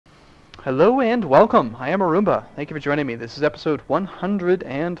Hello and welcome. I am Arumba. Thank you for joining me. This is episode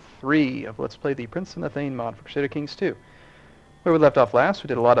 103 of Let's Play the Prince and the Thane mod for Crusader Kings 2. Where we left off last, we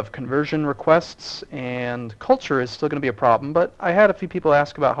did a lot of conversion requests, and culture is still going to be a problem, but I had a few people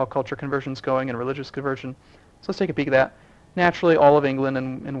ask about how culture conversion is going and religious conversion, so let's take a peek at that. Naturally, all of England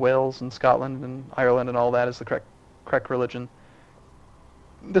and Wales and Scotland and Ireland and all that is the correct religion.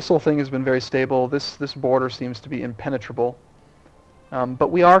 This whole thing has been very stable. This border seems to be impenetrable.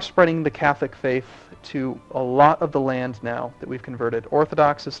 But we are spreading the Catholic faith to a lot of the land now that we've converted.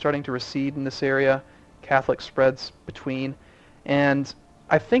 Orthodox is starting to recede in this area. Catholic spreads between. And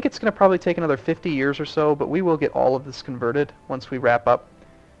I think it's going to probably take another 50 years or so, but we will get all of this converted once we wrap up.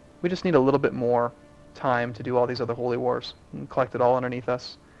 We just need a little bit more time to do all these other holy wars and collect it all underneath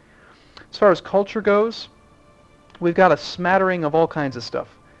us. As far as culture goes, we've got a smattering of all kinds of stuff.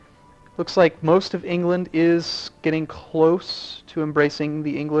 Looks like most of England is getting close to embracing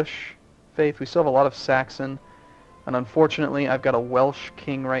the English faith. We still have a lot of Saxon, and unfortunately I've got a Welsh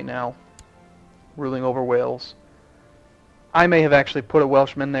king right now ruling over Wales. I may have actually put a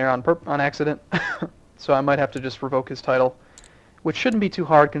Welshman there on accident, so I might have to just revoke his title, which shouldn't be too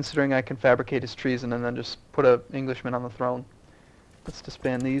hard considering I can fabricate his treason and then just put an Englishman on the throne. Let's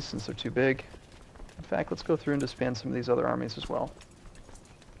disband these since they're too big. In fact, let's go through and disband some of these other armies as well.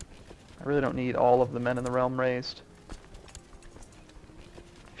 I really don't need all of the men in the realm raised.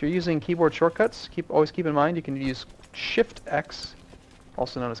 If you're using keyboard shortcuts, always keep in mind you can use Shift X,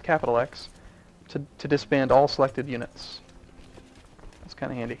 also known as capital X, to disband all selected units. That's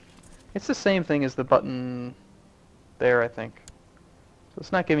kind of handy. It's the same thing as the button there, I think. So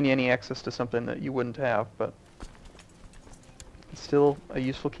it's not giving you any access to something that you wouldn't have, but it's still a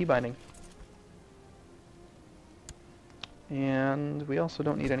useful key binding. And we also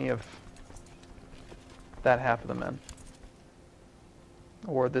don't need any of that half of the men.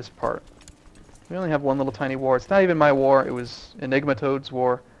 Or this part. We only have one little tiny war. It's not even my war, it was Enigmatoad's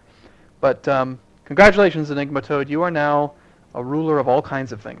war. But congratulations, Enigmatoad, you are now a ruler of all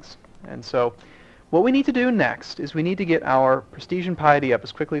kinds of things. And so, what we need to do next is we need to get our prestige and piety up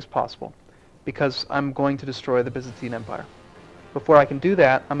as quickly as possible, because I'm going to destroy the Byzantine Empire. Before I can do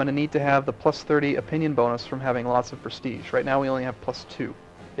that, I'm going to need to have the plus 30 opinion bonus from having lots of prestige. Right now we only have plus 2.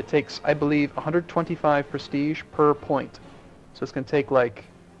 It takes, I believe, 125 prestige per point. So it's going to take, like,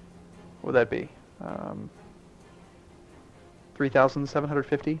 what would that be?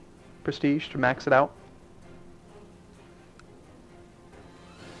 3,750 prestige to max it out.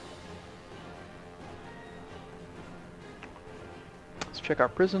 Let's check our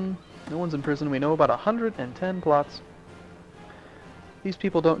prison. No one's in prison. We know about 110 plots. These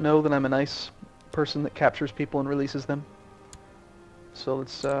people don't know that I'm a nice person that captures people and releases them. So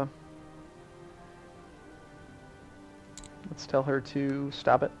let's tell her to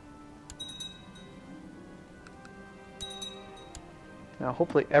stop it. Now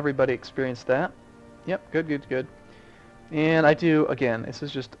hopefully everybody experienced that. Yep, good, good, good. And I do, again, this is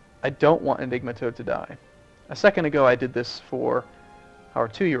just, I don't want Enigmatoad to die. A second ago I did this for our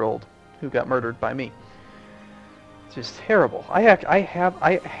 2-year-old who got murdered by me. It's just terrible. I have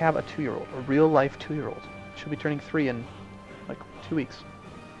a 2-year-old, a real life 2-year-old. She'll be turning 3 in like 2 weeks.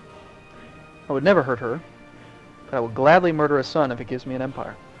 I would never hurt her, but I will gladly murder a son if it gives me an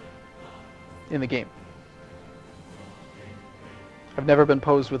empire in the game. I've never been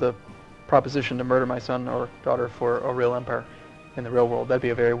posed with a proposition to murder my son or daughter for a real empire in the real world. That'd be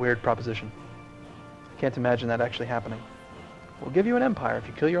a very weird proposition. I can't imagine that actually happening. We'll give you an empire if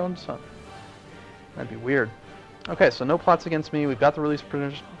you kill your own son. That'd be weird. Okay, so no plots against me. We've got the release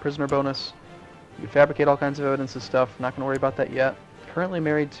prisoner bonus. We fabricate all kinds of evidence and stuff. Not going to worry about that yet. Currently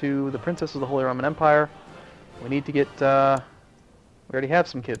married to the Princess of the Holy Roman Empire. We need to get... we already have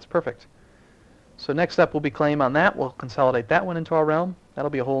some kids. Perfect. So next up will be claim on that. We'll consolidate that one into our realm. That'll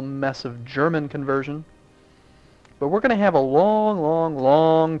be a whole mess of German conversion. But we're going to have a long, long,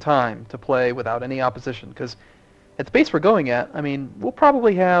 long time to play without any opposition. Because at the base we're going at, I mean, we'll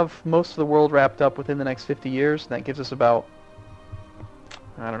probably have most of the world wrapped up within the next 50 years. And that gives us about,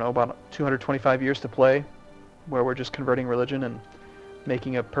 I don't know, about 225 years to play, where we're just converting religion and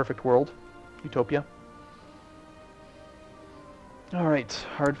making a perfect world, utopia. Alright,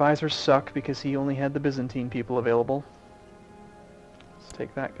 our advisors suck because he only had the Byzantine people available. Let's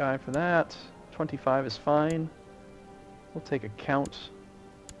take that guy for that. 25 is fine. We'll take a count.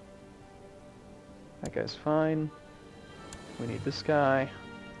 That guy's fine. We need this guy.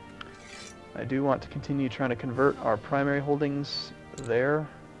 I do want to continue trying to convert our primary holdings there.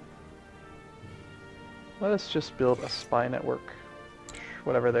 Let us just build a spy network.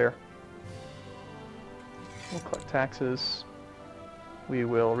 Whatever there. We'll collect taxes. We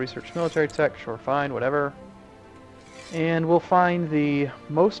will research military tech, sure, fine, whatever. And we'll find the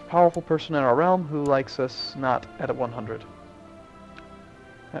most powerful person in our realm who likes us not at a 100.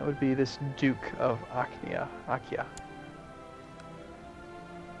 That would be this Duke of Akia. Let's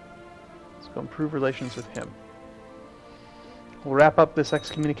go improve relations with him. We'll wrap up this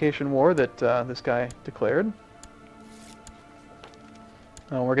excommunication war that this guy declared.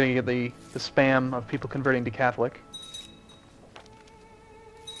 We're going to get the spam of people converting to Catholic.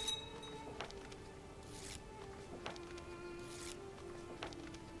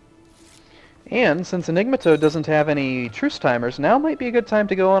 And since Enigmato doesn't have any truce timers, now might be a good time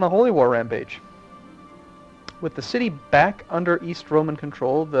to go on a holy war rampage. With the city back under East Roman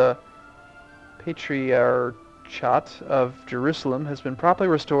control, the Patriarchate of Jerusalem has been properly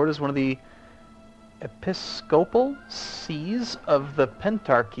restored as one of the episcopal sees of the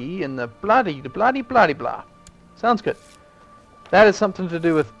Pentarchy in the blah. Sounds good. That is something to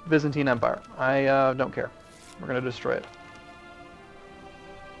do with Byzantine Empire. I don't care. We're going to destroy it.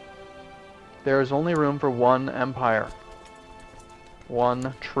 There is only room for one empire.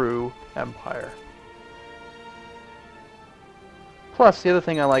 One true empire. Plus, the other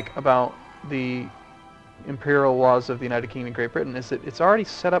thing I like about the imperial laws of the United Kingdom and Great Britain is that it's already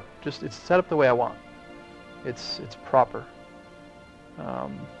set up, it's set up the way I want. It's proper.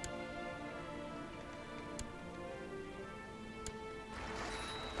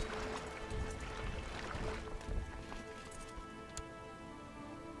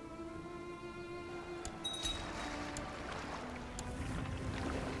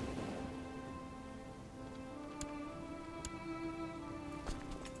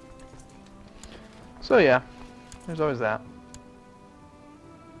 So yeah, there's always that.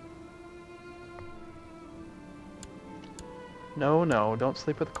 No, don't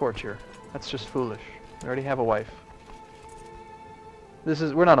sleep with the courtier. That's just foolish. We already have a wife.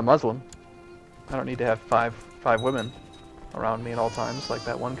 We're not a Muslim. I don't need to have five women around me at all times, like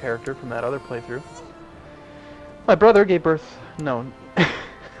that one character from that other playthrough. My brother gave birth... No.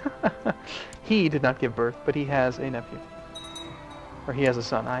 He did not give birth, but he has a nephew. Or he has a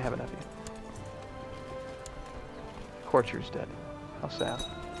son. I have a nephew. Courtier's dead. How sad.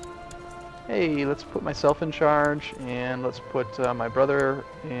 Hey, let's put myself in charge, and let's put my brother,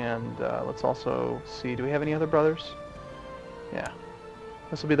 and let's also see, do we have any other brothers? Yeah.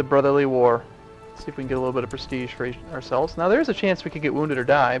 This will be the brotherly war. See if we can get a little bit of prestige for ourselves. Now, there's a chance we could get wounded or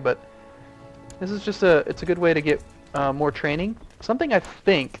die, but this is just it's a good way to get more training. Something I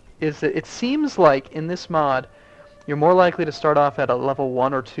think is that it seems like in this mod, you're more likely to start off at a level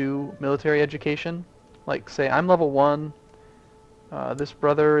 1 or 2 military education. Like, say, I'm level 1, this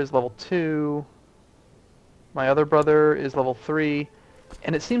brother is level 2, my other brother is level 3,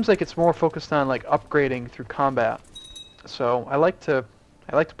 and it seems like it's more focused on, like, upgrading through combat. So, I like to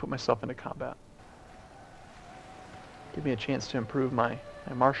put myself into combat. Give me a chance to improve my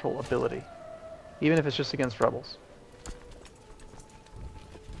martial ability, even if it's just against rebels.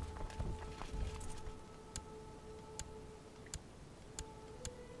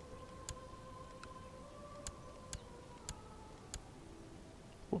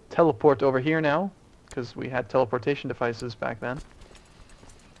 We'll teleport over here now, because we had teleportation devices back then.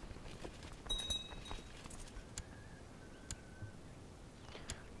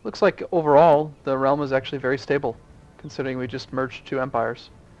 Looks like overall the realm is actually very stable, considering we just merged 2 empires.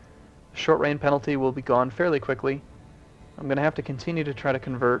 The short reign penalty will be gone fairly quickly. I'm going to have to continue to try to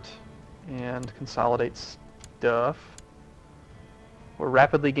convert and consolidate stuff. We're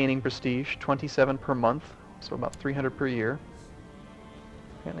rapidly gaining prestige, 27 per month, so about 300 per year.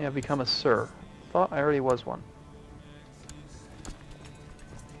 Apparently I've become a Sir. Thought I already was one.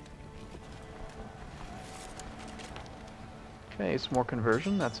 Okay, some more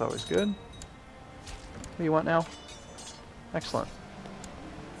conversion. That's always good. What do you want now? Excellent.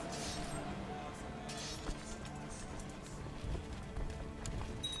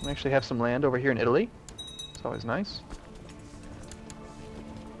 We actually have some land over here in Italy. It's always nice.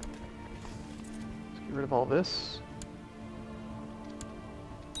 Let's get rid of all this.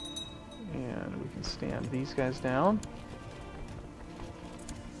 And we can stand these guys down.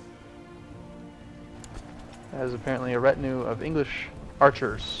 That is apparently a retinue of English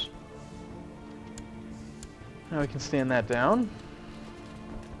archers. Now we can stand that down.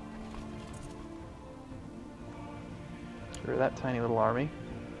 Get rid of that tiny little army.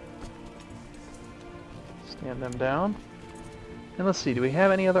 Stand them down. And let's see, do we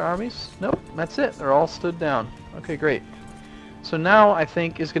have any other armies? Nope, that's it. They're all stood down. Okay, great. So now I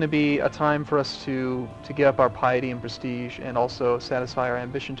think is going to be a time for us to get up our piety and prestige and also satisfy our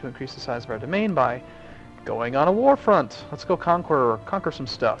ambition to increase the size of our domain by Going on a war front. Let's go conquer some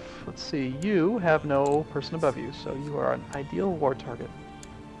stuff. Let's see, you have no person above you, so you are an ideal war target.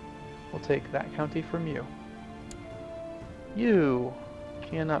 We'll take that county from you. You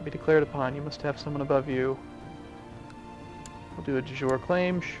cannot be declared upon. You must have someone above you. We'll do a de jure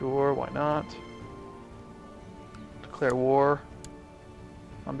claim. Sure, why not? Declare war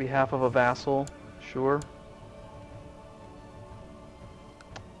on behalf of a vassal. Sure.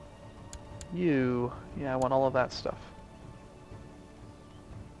 You, yeah, I want all of that stuff.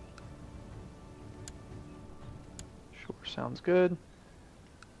 Sure, sounds good.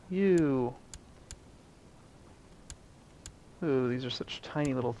 You. Ooh, these are such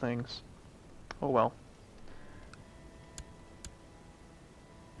tiny little things. Oh well.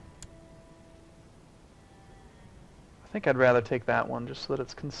 I think I'd rather take that one just so that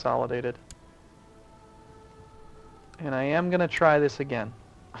it's consolidated. And I am going to try this again.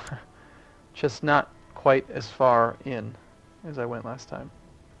 Just not quite as far in as I went last time.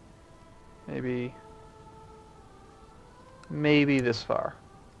 Maybe this far.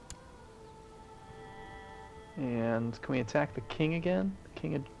 And can we attack the king again?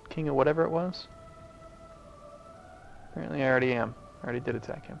 King of whatever it was? Apparently I already am. I already did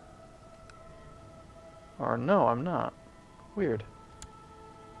attack him. Or no, I'm not. Weird.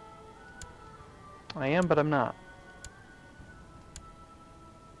 I am, but I'm not.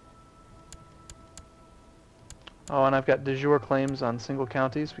 Oh, and I've got de jure claims on single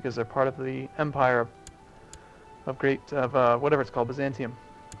counties because they're part of the empire of whatever it's called, Byzantium.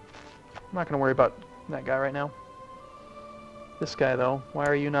 I'm not going to worry about that guy right now. This guy, though, why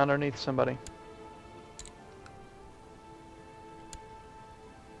are you not underneath somebody?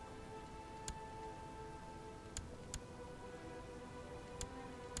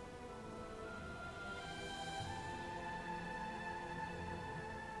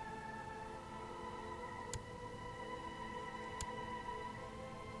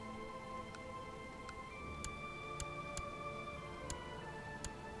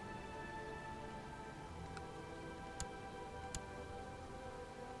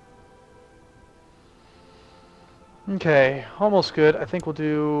 Okay, almost good. I think we'll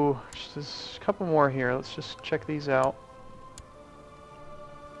do just a couple more here. Let's just check these out.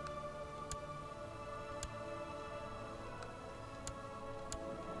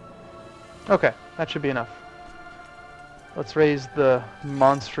 Okay, that should be enough. Let's raise the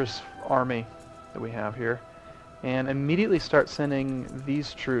monstrous army that we have here and immediately start sending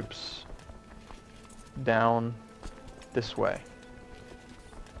these troops down this way.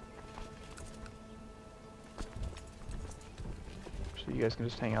 So you guys can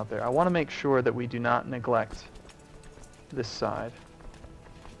just hang out there. I want to make sure that we do not neglect this side.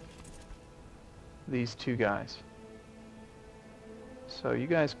 These two guys. So you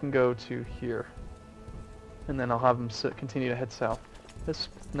guys can go to here. And then I'll have them continue to head south. This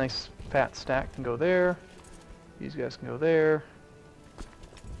nice fat stack can go there. These guys can go there.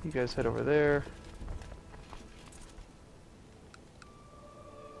 You guys head over there.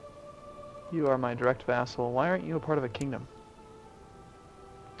 You are my direct vassal. Why aren't you a part of a kingdom?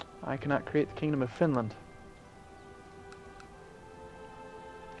 I cannot create the kingdom of Finland.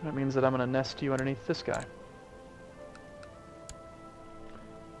 That means that I'm going to nest you underneath this guy.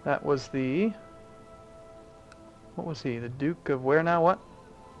 That was the... What was he? The Duke of where now? What?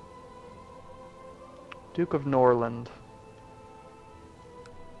 Duke of Norland.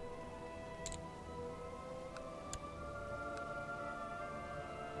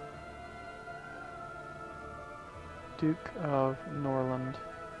 Duke of Norland.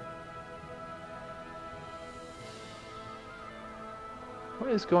 What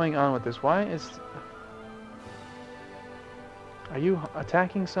is going on with this? Why is... Are you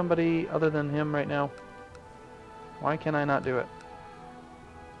attacking somebody other than him right now? Why can I not do it?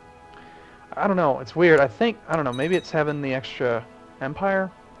 I don't know. It's weird. I don't know. Maybe it's having the extra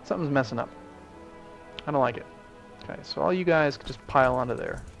empire. Something's messing up. I don't like it. Okay, so all you guys can just pile onto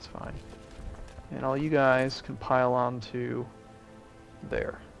there. It's fine. And all you guys can pile onto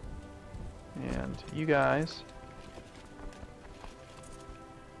there. And you guys...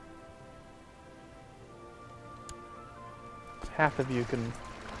 half of you can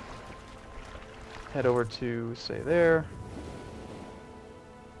head over to, say, there.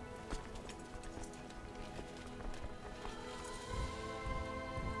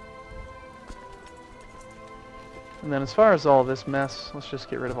 And then as far as all this mess, let's just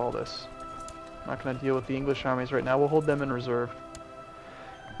get rid of all this. I'm not going to deal with the English armies right now. We'll hold them in reserve.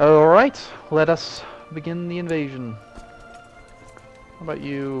 Alright, let us begin the invasion. How about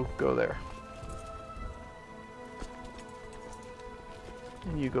you go there?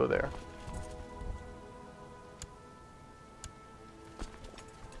 And you go there.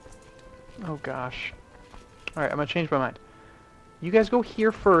 Oh gosh. Alright, I'm gonna change my mind. You guys go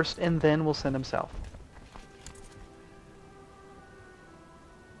here first, and then we'll send them south.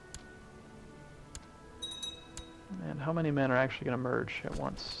 And how many men are actually going to merge at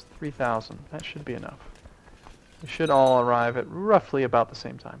once? 3,000. That should be enough. We should all arrive at roughly about the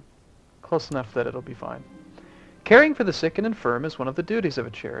same time. Close enough that it'll be fine. Caring for the sick and infirm is one of the duties of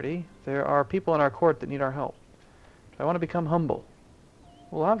a charity. There are people in our court that need our help. Do I want to become humble?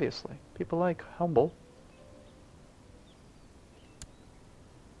 Well, obviously. People like humble.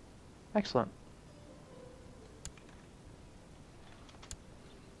 Excellent.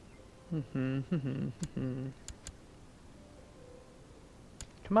 Come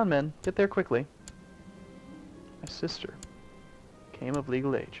on, men. Get there quickly. My sister came of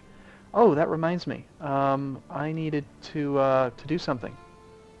legal age. Oh, that reminds me. I needed to do something.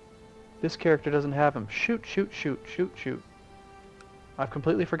 This character doesn't have him. Shoot, shoot, shoot, shoot, shoot. I've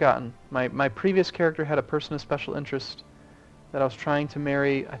completely forgotten. My previous character had a person of special interest that I was trying to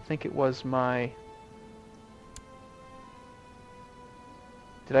marry. I think it was my...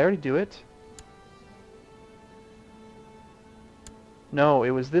 Did I already do it? No,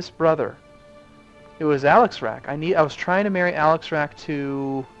 it was this brother. It was Alexrak. I was trying to marry Alexrak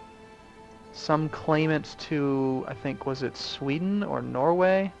to some claimant to, I think, was it Sweden or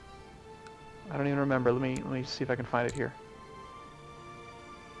Norway? I don't even remember. Let me see if I can find it here.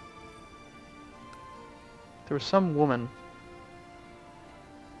 There was some woman.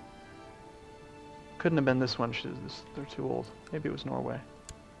 Couldn't have been this one. They're too old. Maybe it was Norway.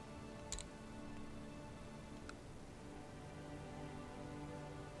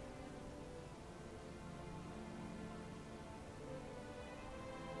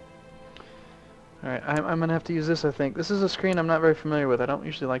 Alright, I'm going to have to use this, I think. This is a screen I'm not very familiar with. I don't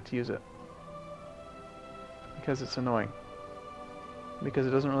usually like to use it. Because it's annoying. Because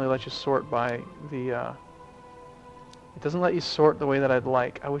it doesn't really let you sort by the... It doesn't let you sort the way that I'd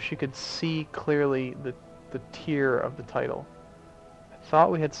like. I wish you could see clearly the tier of the title. I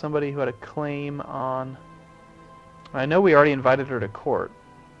thought we had somebody who had a claim on... I know we already invited her to court.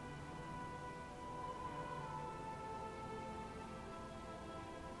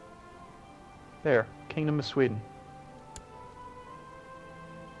 There, Kingdom of Sweden.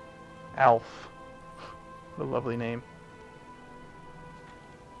 Alf. What a lovely name.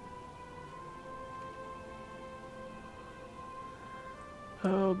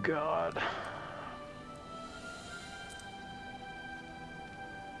 Oh God.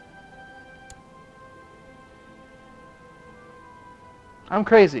 I'm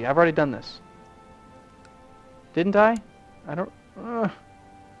crazy. I've already done this. Didn't I? I don't...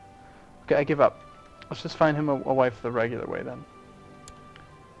 Okay, I give up. Let's just find him a wife the regular way then.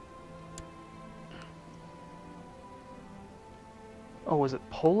 Oh, was it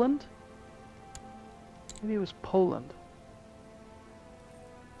Poland? Maybe it was Poland.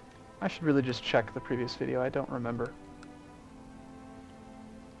 I should really just check the previous video. I don't remember.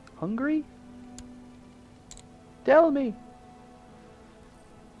 Hungary? Tell me!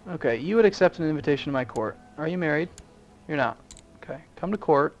 Okay, you would accept an invitation to my court. Are you married? You're not. Okay, come to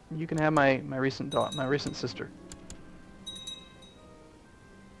court. You can have my recent sister.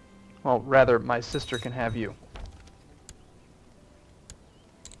 Well, rather, my sister can have you.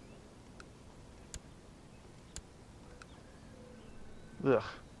 Ugh.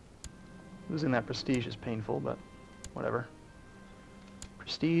 Losing that prestige is painful, but whatever.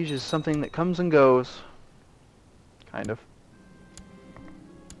 Prestige is something that comes and goes. Kind of.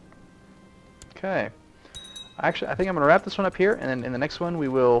 Okay. Actually, I think I'm going to wrap this one up here, and then in the next one we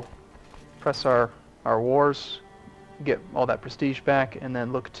will press our wars, get all that prestige back, and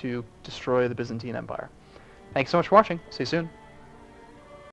then look to destroy the Byzantine Empire. Thanks so much for watching. See you soon.